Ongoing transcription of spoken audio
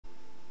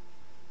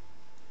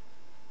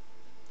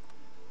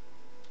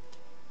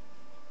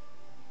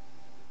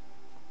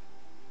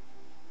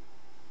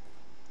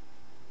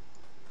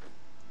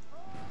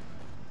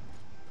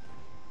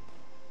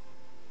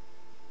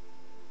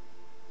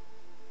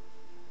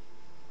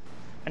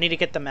I need to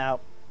get them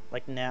out,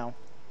 like now.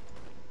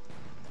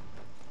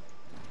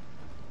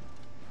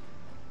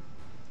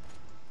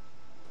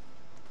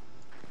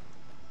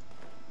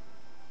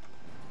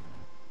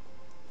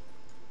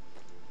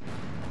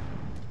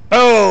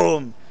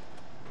 Boom!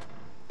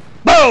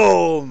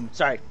 Boom!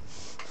 Sorry.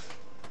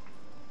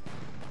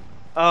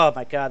 Oh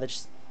my god, that's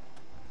just...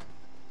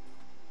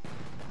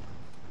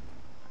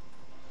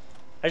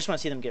 I just want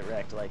to see them get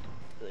wrecked, like,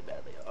 really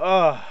badly.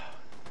 Oh!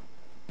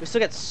 We still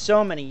got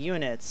so many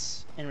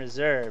units in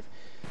reserve.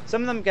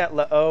 Some of them got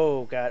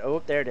oh god,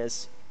 oh, there it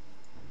is.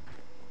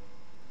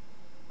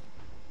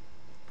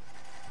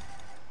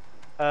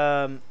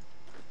 I'm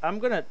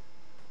gonna...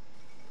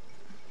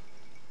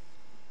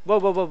 Whoa,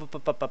 whoa, whoa, whoa,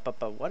 whoa, whoa, whoa,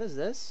 whoa. What is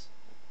this?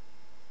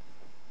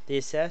 The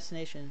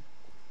assassination.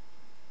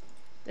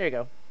 There you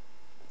go.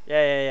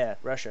 Yeah.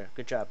 Russia.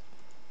 Good job.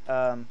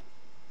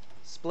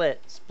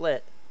 Split.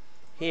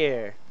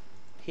 Here.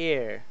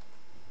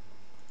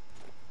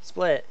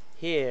 Split.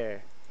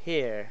 Here.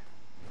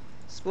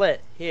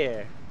 Split.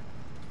 Here.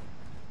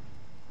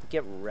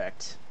 Get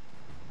wrecked.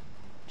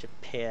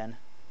 Japan.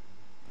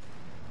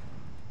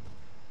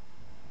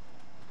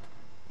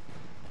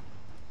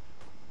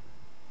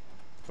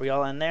 Are we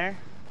all in there?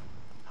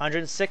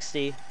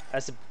 160.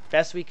 That's the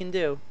best we can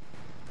do.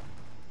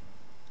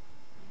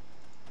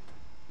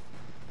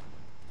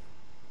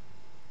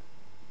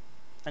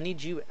 I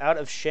need you out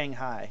of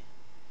Shanghai.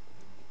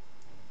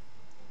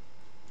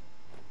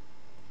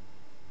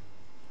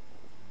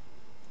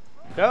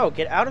 Go,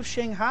 get out of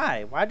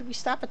Shanghai. Why did we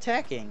stop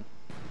attacking?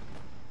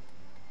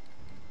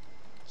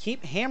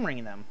 Keep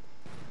hammering them.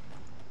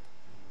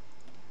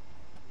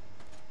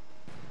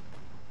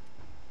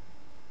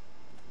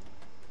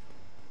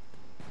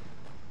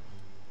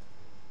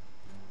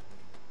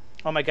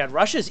 Oh my god,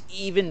 Russia's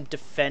even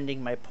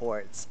defending my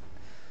ports.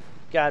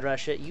 God,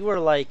 Russia, you are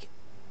like...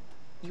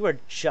 You are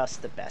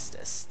just the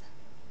bestest.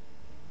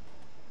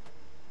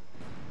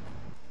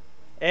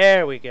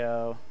 There we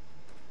go.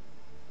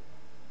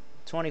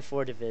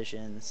 24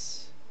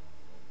 divisions.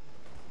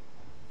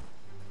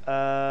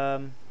 Yeah,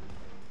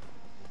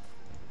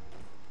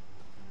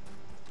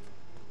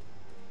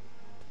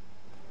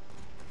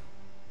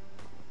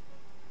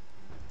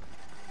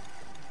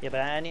 but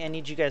I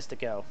need you guys to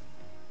go.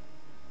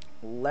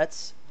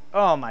 Let's...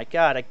 Oh my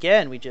god,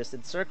 again, we just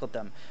encircled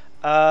them.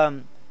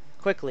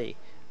 Quickly,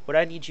 what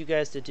I need you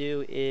guys to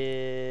do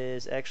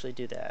is actually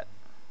do that.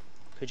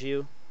 Could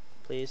you,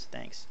 please?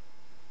 Thanks.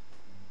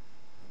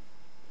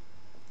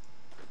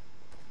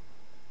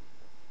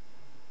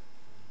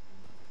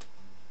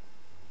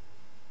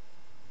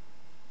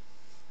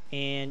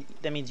 And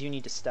that means you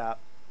need to stop.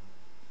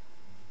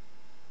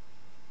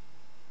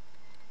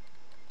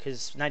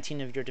 Because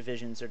 19 of your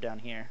divisions are down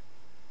here.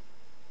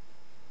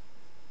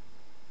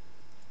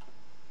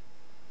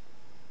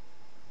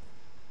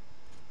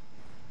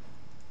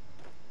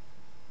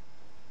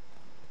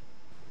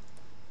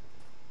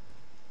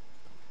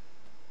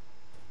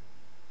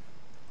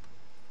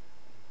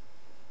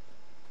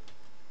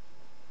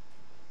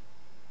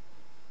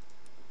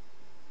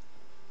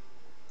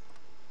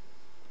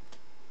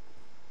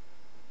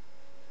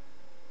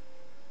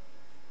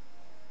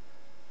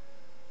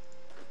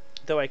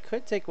 Though I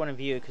could take one of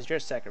you, because you're a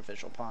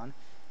sacrificial pawn.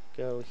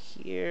 Go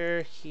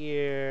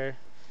here.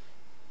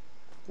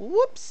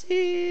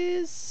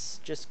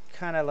 Whoopsies! Just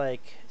kind of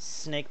like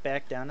snake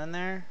back down in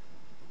there.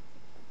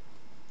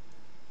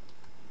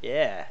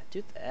 Yeah,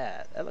 do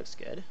that. That looks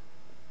good.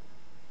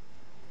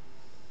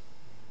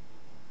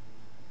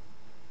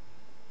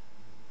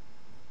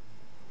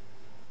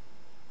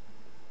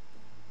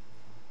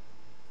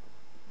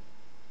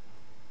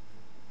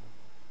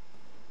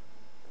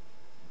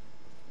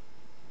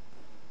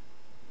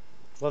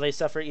 Will they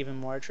suffer even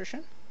more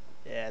attrition?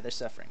 Yeah, they're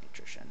suffering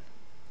attrition.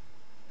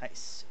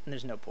 Nice. And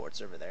there's no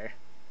ports over there.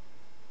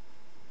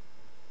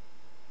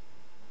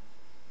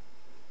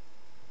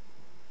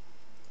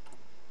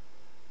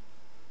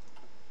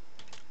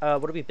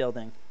 What are we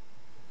building?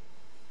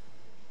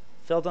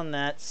 Filled on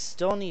that.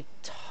 Still need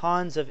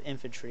tons of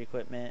infantry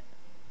equipment.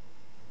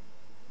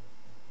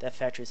 That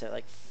factory's at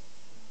like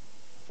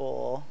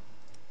full.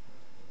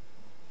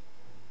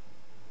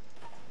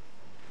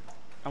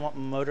 I want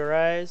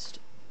motorized.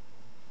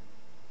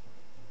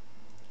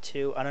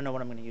 2. I don't know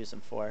what I'm going to use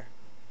them for.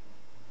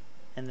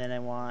 And then I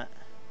want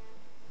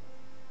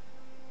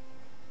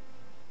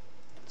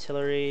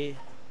artillery,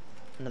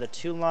 another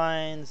 2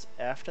 lines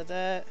after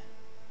that,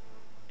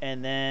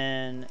 and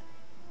then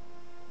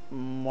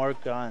more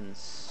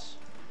guns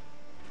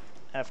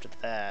after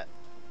that.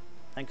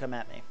 And come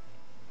at me.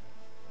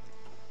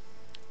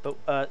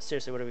 But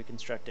seriously, what are we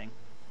constructing?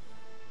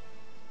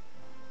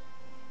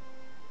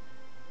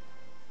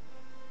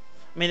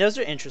 I mean, those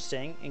are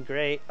interesting and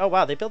great. Oh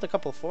wow, they built a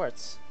couple of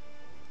forts.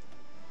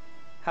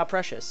 How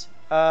precious.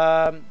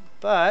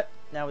 But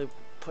now we've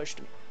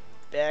pushed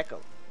back a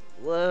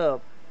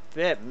little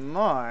bit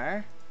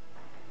more.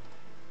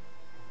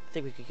 I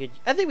think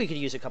we could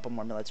use a couple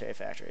more military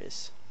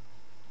factories.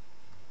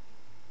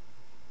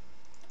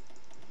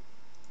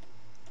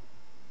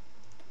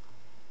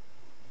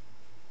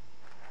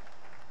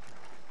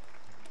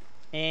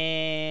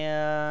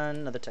 And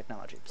another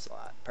technology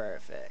slot.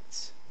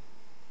 Perfect.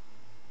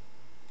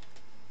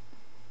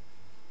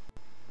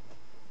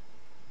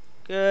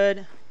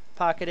 Good.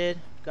 Pocketed.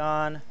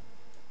 Gone.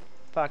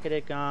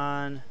 Pocketed.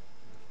 Gone.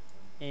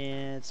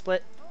 And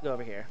split. Go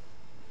over here.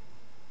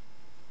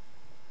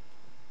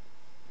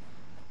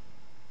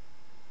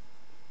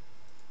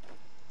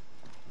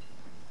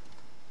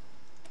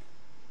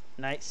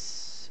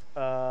 Nice.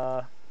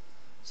 So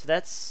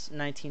that's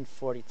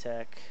 1940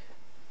 tech.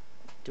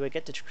 Do I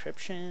get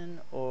decryption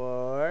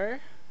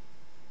or...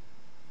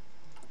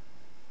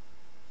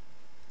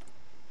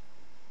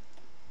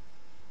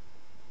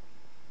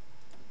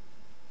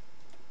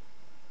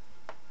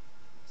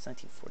 It's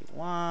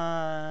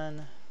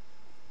 1941.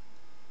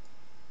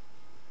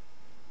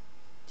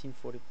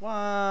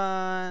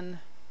 1941.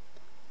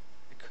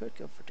 I could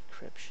go for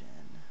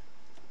decryption.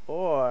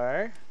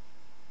 Or...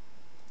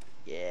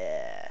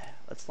 Yeah.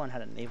 Let's learn how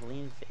to navally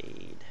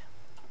invade.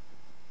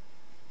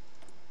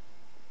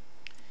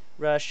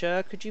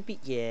 Russia, could you be...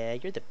 Yeah,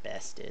 you're the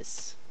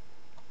bestest.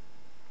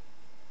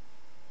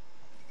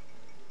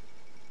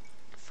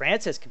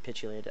 France has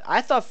capitulated.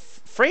 I thought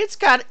France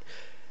got...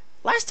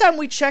 Last time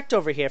we checked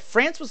over here,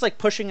 France was like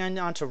pushing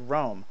onto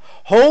Rome.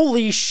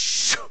 Holy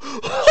sh...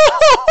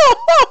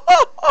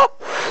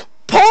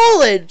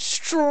 Poland,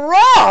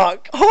 strong!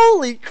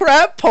 Holy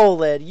crap,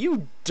 Poland!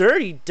 You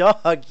dirty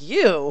dog,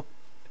 you!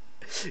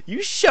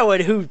 You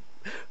showing who...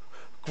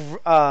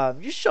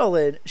 you're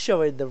showing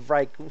the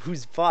Reich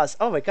who's boss.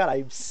 Oh my god,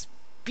 I'm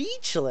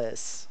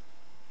speechless.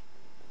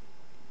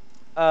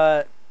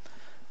 Though,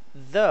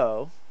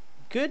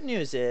 good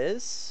news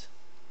is...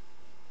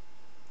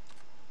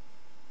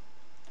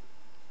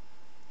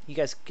 You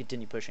guys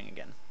continue pushing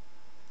again.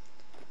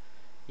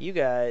 You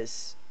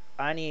guys,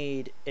 I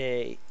need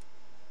a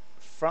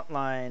front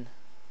line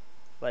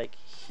like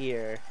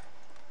here.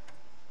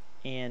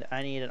 And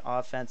I need an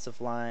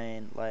offensive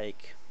line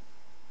like...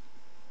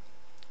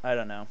 I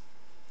don't know.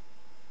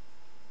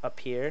 Up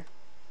here.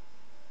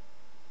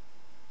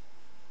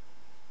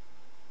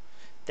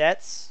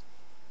 That's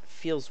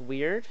feels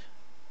weird.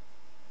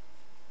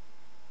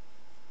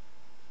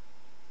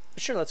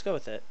 But sure, let's go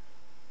with it.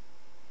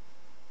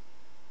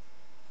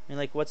 I mean,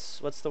 like, what's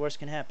the worst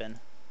can happen?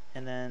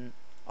 And then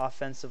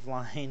offensive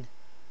line.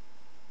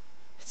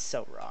 It's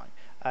so wrong.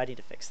 I need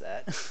to fix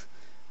that.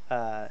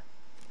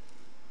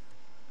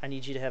 I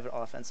need you to have an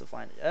offensive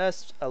line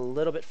just a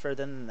little bit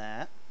further than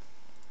that.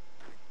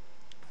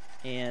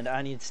 And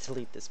I need to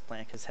delete this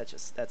plan because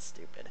that's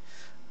stupid.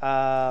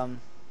 Front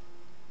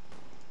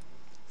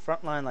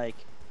line like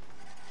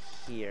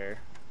here.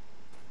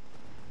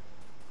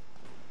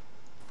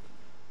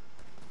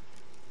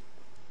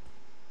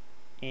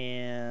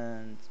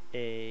 And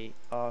a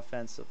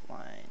offensive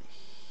line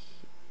here.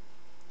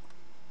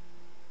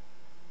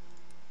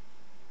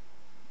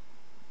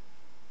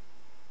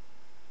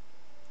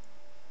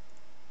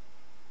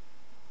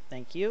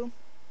 Thank you.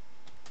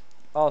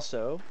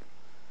 Also,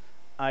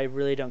 I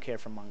really don't care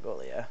for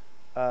Mongolia.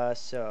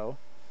 So,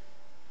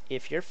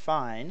 if you're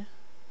fine,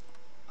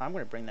 I'm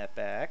going to bring that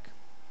back.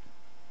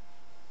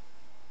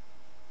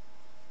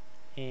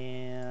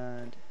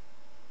 And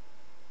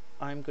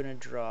I'm going to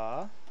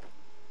draw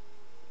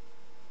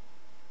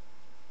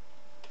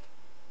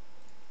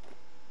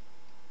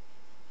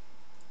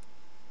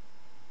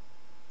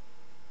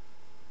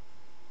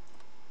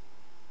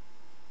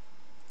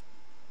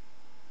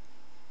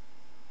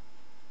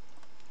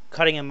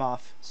cutting him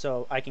off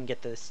so I can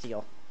get the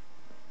steel.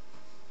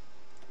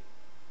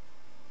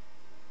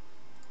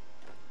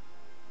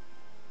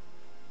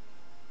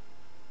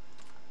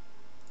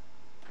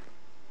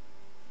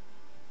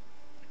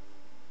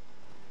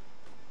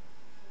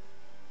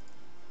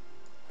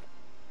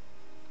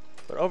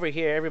 But over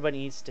here, everybody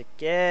needs to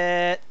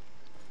get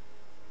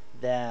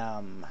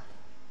them.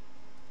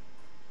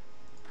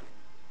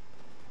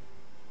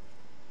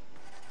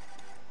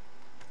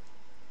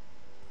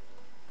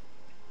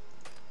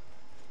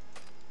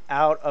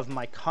 Out of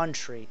my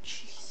country.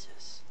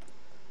 Jesus.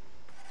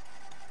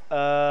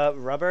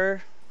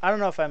 Rubber. I don't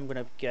know if I'm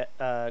gonna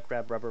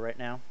grab rubber right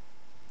now.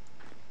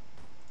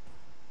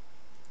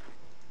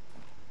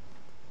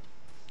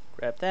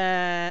 Grab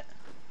that.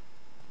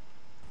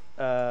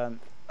 Oh,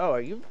 are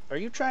you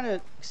trying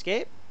to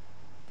escape,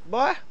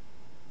 boy?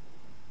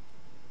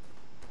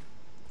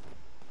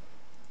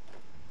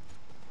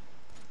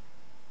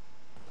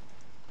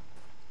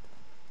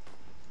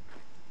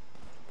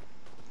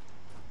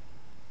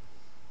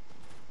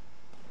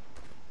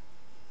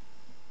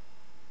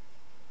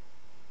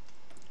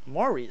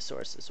 More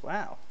resources,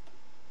 wow.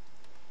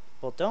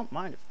 Well, don't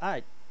mind if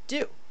I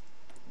do.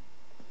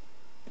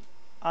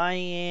 I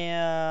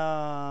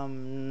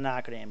am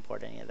not going to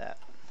import any of that.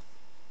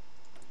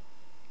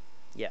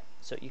 Yeah,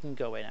 so you can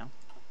go away now.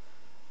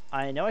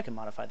 I know I can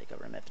modify the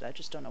government, but I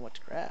just don't know what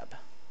to grab.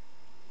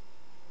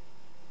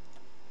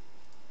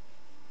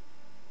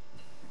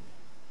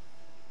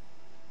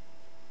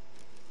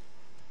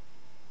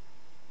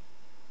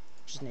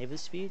 Just naval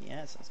speed?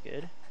 Yeah, that sounds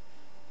good.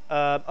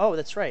 Oh,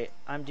 that's right.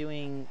 I'm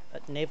doing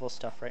naval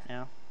stuff right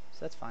now, so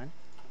that's fine.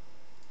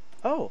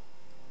 Oh,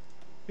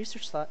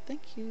 research slot.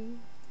 Thank you.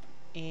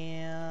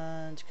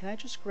 And can I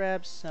just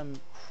grab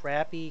some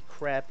crappy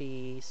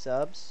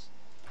subs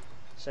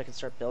so I can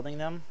start building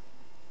them?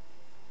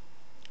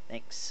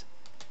 Thanks.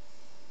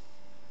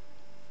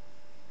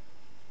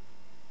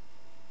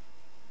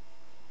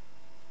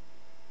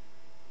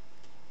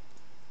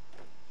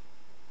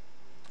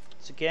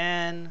 Once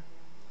again,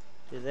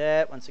 do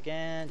that. Once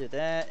again, do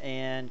that,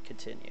 and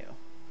continue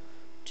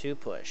to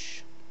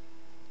push.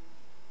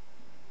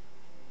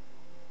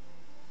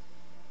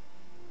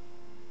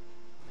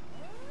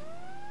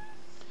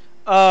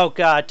 Oh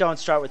god, don't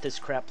start with this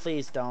crap.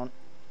 Please don't.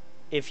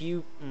 If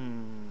you...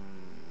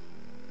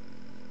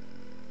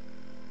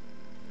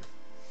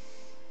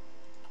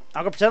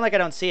 I'll go pretend like I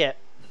don't see it.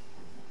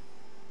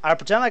 I'll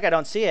pretend like I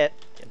don't see it.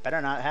 It better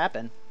not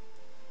happen.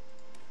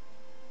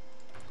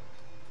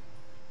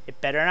 It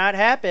better not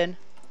happen.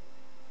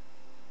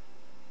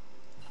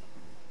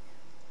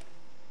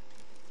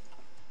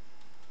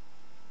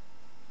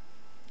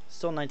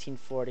 Still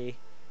 1940.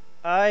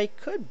 I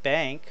could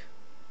bank.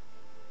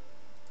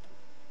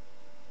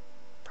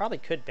 Probably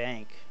could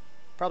bank.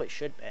 Probably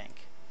should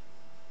bank.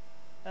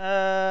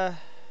 Yeah.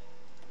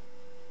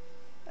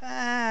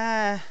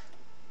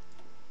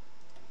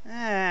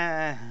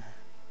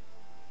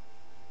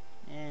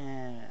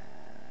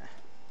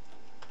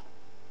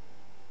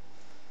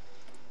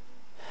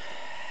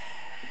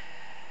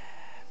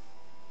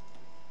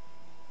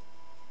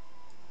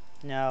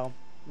 No,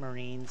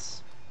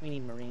 Marines. We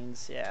need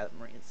Marines. Yeah,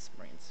 Marines.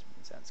 Marines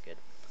sounds good.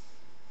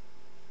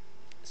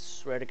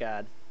 Swear to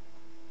God.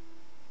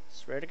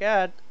 Swear to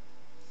God.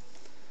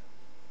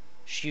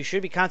 You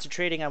should be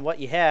concentrating on what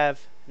you have,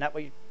 not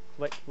what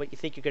you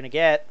think you're gonna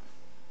get.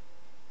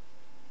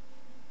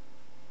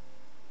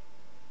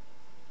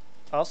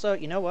 Also,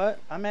 you know what?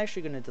 I'm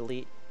actually gonna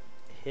delete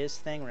his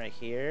thing right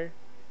here,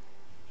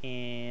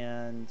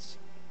 and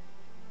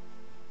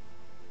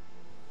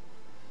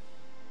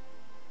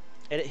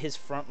edit his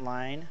front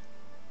line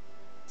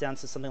down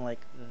to something like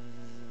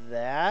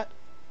that,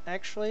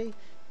 actually,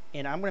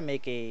 and I'm gonna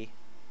make a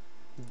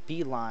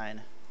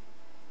beeline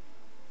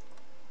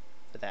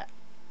for that.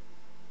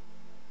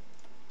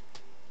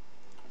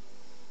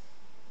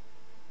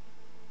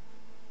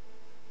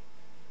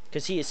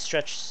 Because he is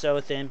stretched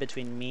so thin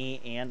between me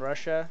and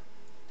Russia.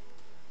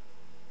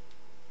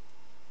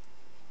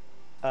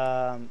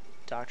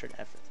 Doctrine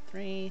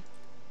F3.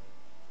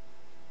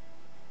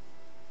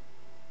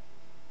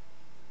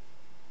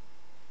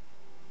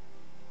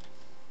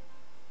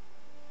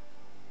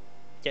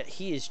 Yeah,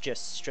 he is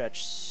just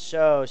stretched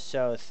so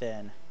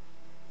thin.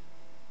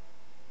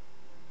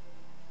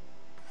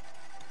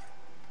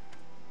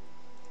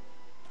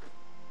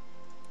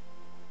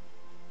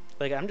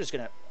 Like, I'm just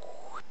gonna...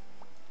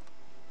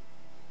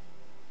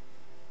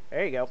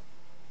 There you go.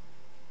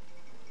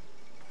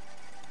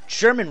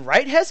 German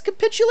right has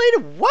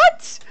capitulated?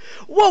 What?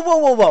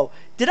 Whoa.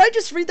 Did I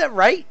just read that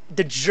right?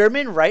 The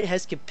German right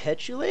has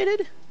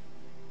capitulated?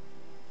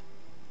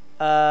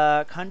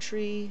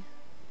 Country...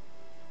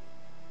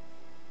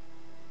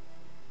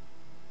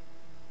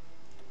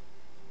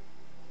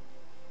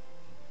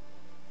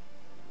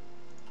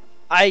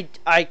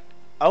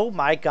 oh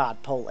my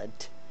god,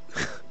 Poland.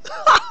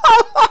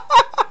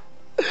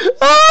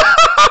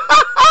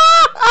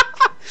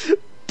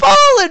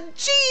 Poland,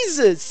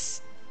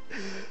 Jesus!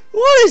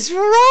 What is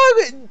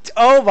wrong?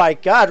 Oh my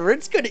god,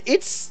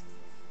 it's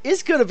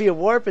gonna be a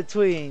war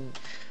between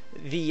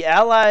the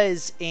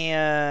Allies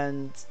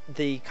and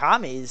the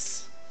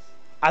commies.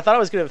 I thought I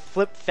was gonna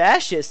flip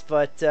fascist,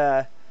 but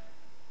I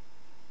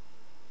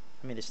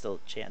mean, there's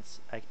still a chance.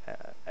 I'm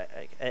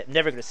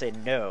never gonna say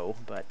no,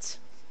 but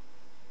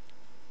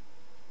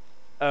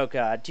oh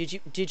god, did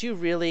you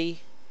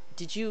really?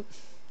 Did you?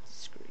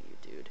 Screw you,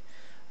 dude.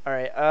 All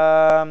right,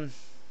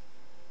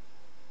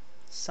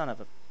 son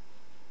of a.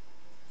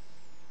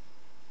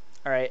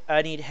 All right,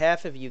 I need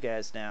half of you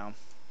guys now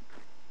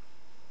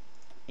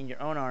in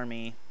your own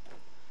army.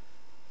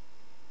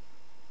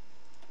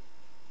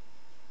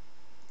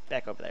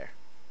 Back over there.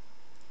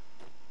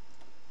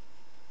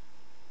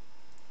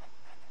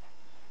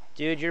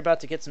 Dude, you're about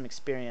to get some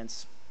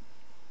experience.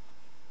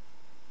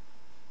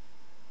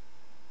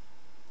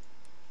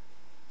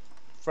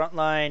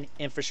 Frontline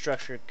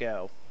infrastructure,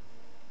 go.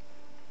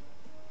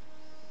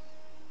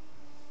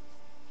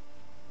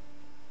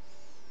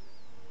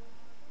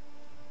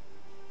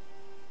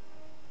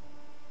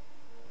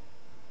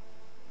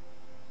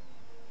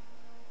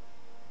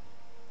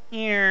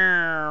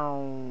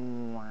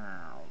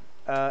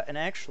 And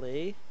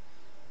actually,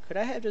 could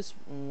I have just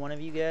one of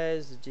you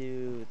guys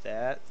do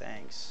that?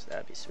 Thanks.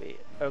 That'd be sweet.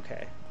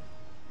 Okay.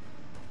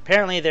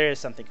 Apparently there is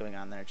something going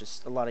on there.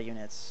 Just a lot of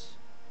units.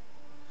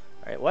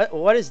 Alright,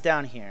 what is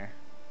down here?